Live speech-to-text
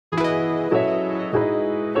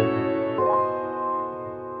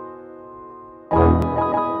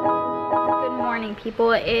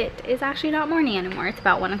people. It is actually not morning anymore. It's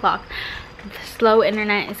about 1 o'clock. The slow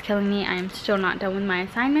internet is killing me. I am still not done with my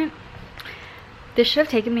assignment. This should have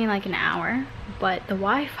taken me like an hour, but the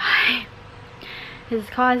Wi-Fi has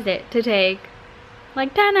caused it to take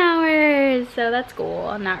like 10 hours. So that's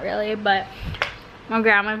cool. Not really, but my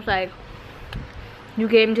grandma's like, you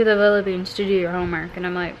came to the Philippines to do your homework. And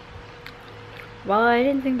I'm like, well, I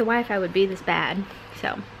didn't think the Wi-Fi would be this bad.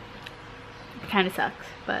 So it kind of sucks,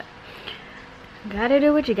 but gotta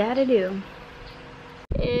do what you gotta do.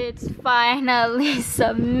 It's finally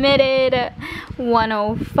submitted.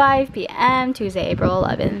 1:05 p.m. Tuesday, April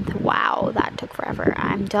 11th. Wow, that took forever.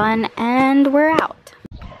 I'm done and we're out.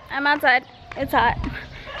 I'm outside. It's hot.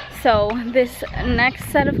 So this next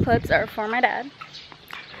set of clips are for my dad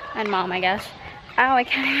and mom, I guess. Ow, I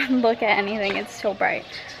can't even look at anything. It's so bright.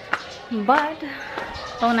 But,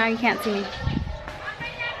 oh, now you can't see me.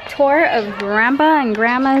 Tour of Grandpa and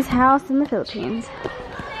Grandma's house in the Philippines.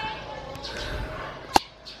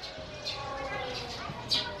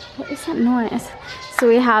 What is that noise? So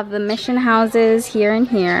we have the mission houses here and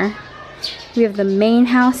here. We have the main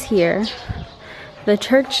house here. The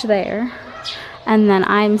church there. And then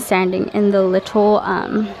I'm standing in the little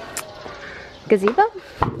gazebo.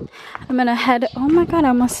 I'm gonna head, oh my god, I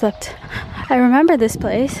almost slipped. I remember this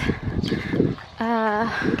place.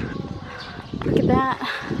 Look at that,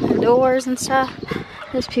 doors and stuff.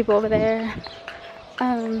 There's people over there.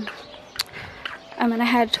 I'm gonna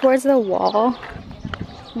head towards the wall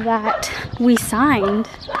that we signed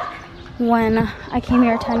when I came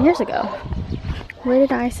here 10 years ago. Where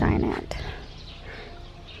did I sign it?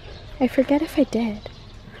 I forget if I did.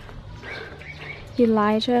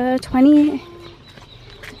 Elijah 20.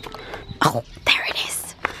 Oh, there it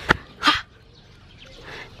is. Ha!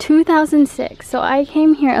 2006. So I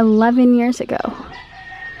came here 11 years ago.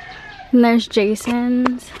 And there's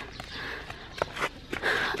Jason's.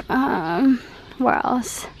 Where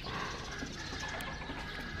else?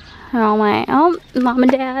 And all my, oh, mom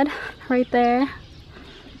and dad right there.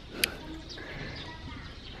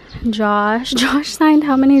 Josh signed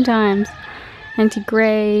how many times? Auntie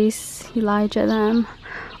Grace, Elijah, them.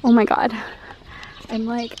 Oh my god. I'm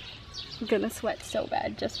like gonna sweat so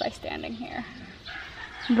bad just by standing here.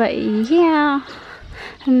 But yeah.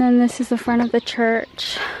 And then this is the front of the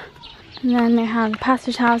church. And then they have the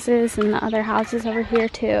pastor's houses and the other houses over here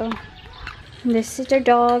too. And this is their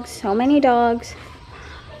dogs, so many dogs.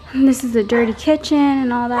 And this is the dirty kitchen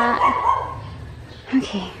and all that.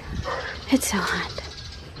 Okay, it's so hot.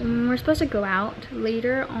 We're supposed to go out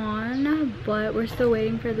later on, but we're still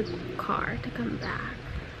waiting for the car to come back.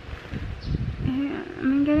 And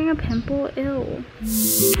I'm getting a pimple, ew.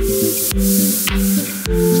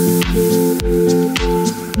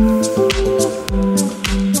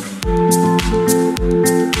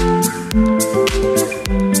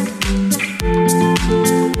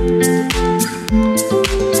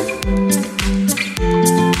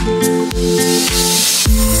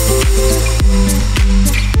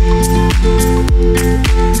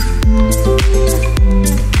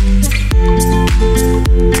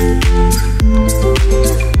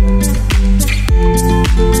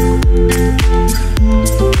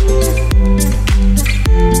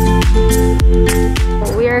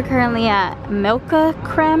 Currently at Milka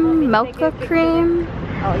Cream.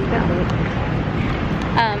 Oh, you can wait.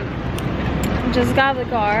 Just got the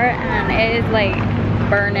car and it is like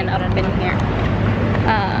burning up in here.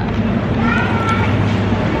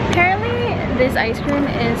 Apparently this ice cream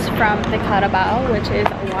is from the Carabao, which is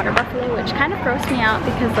a water buffalo, which kind of grossed me out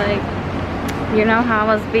because, like, you know how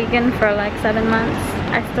I was vegan for like 7 months.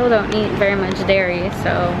 I still don't eat very much dairy,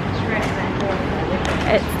 so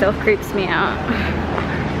it still creeps me out.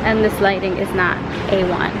 And this lighting is not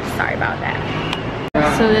A1. Sorry about that.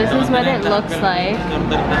 So this is what it looks like.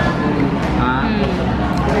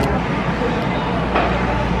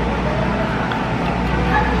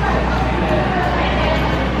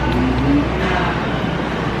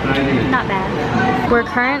 Not bad. We're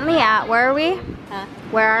currently at, where are we?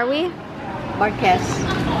 Where are we? Marquez.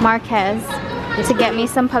 To get me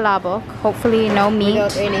some palabok. Hopefully no meat.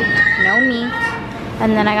 No meat.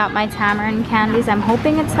 And then I got my tamarind candies. I'm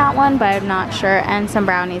hoping it's that one, but I'm not sure. And some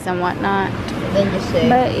brownies and whatnot.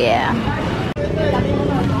 But yeah.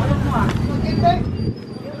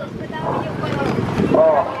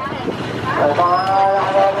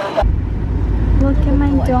 Look at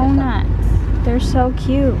my donuts. They're so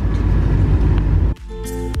cute.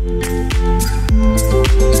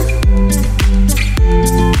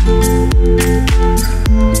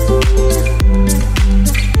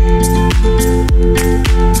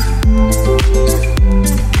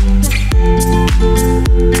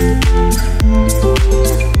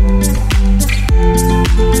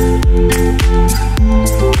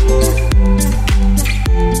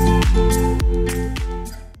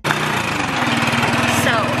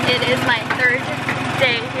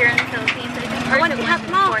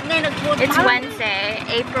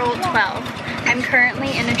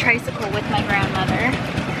 currently in a tricycle with my grandmother.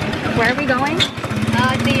 Where are we going?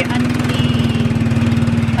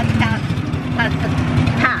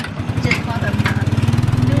 Path. Just call the path.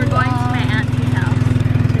 We're going to my auntie's house.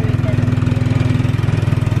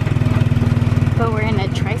 But we're in a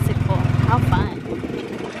tricycle. How fun.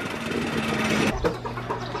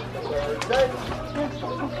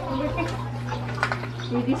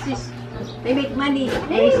 See, this is, they make money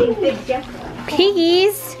raising pigs, yeah?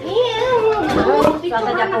 Piggies!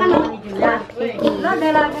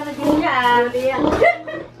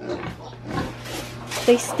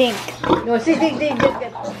 They stink. No, see, they pigs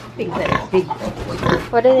are big.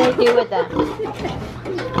 What do they do with them?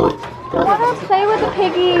 I want to play with a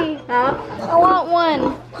piggy. Huh? I want one.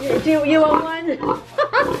 You want one?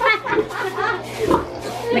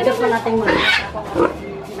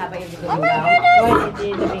 Oh my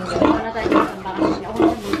goodness!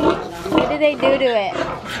 What do they do to it?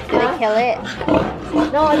 Do they kill it?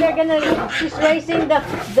 No, they're gonna, she's raising the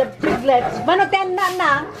piglets. Mano, 10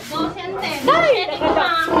 na.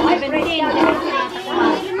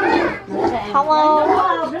 Hello?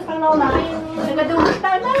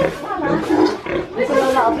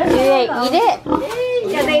 Do they eat it?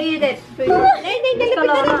 Yeah, they eat it.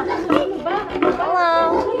 Hello?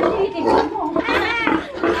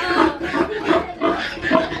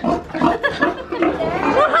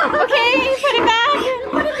 Okay, put it back.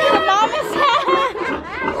 The mama's hat.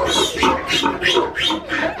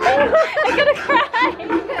 I'm gonna cry.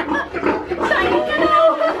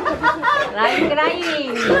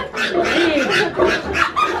 Crying.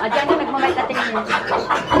 Diyan na nagmamay ka tingin.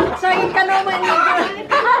 Sorry ka naman. I'm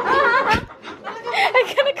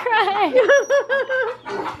gonna cry.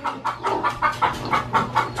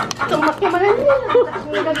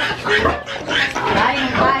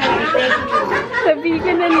 The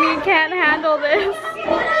vegan and me can't handle this.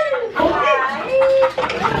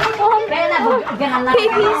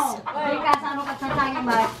 Piggies.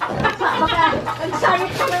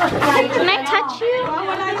 Can I touch you?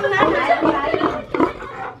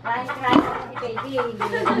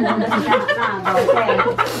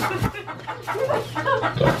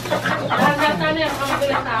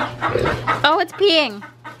 Oh, it's peeing.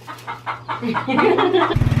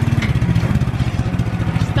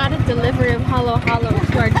 Just got a delivery of Halo Halo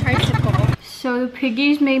to our tricycle. So the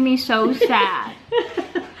piggies made me so sad.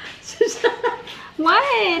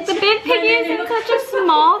 What? The big piggy is such a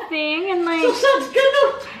small thing and like it's so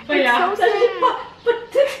sad.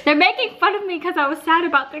 They're making fun of me because I was sad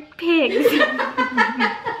about the pigs.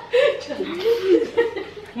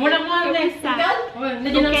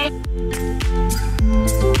 Okay.